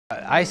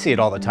I see it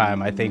all the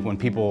time. I think when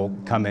people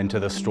come into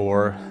the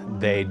store,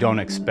 they don't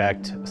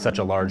expect such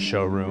a large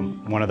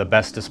showroom. One of the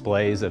best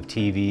displays of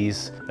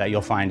TVs that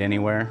you'll find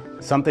anywhere.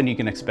 Something you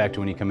can expect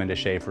when you come into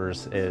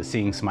Schaefer's is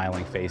seeing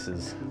smiling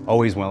faces,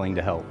 always willing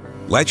to help.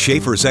 Let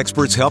Schaefer's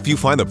experts help you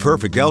find the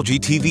perfect LG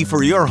TV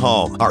for your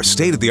home. Our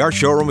state-of-the-art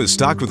showroom is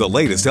stocked with the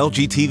latest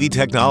LG TV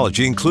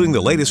technology, including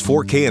the latest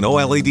 4K and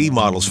OLED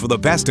models for the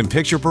best in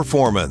picture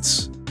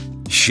performance.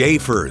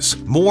 Schaefer's,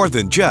 more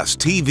than just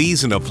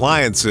TVs and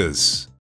appliances.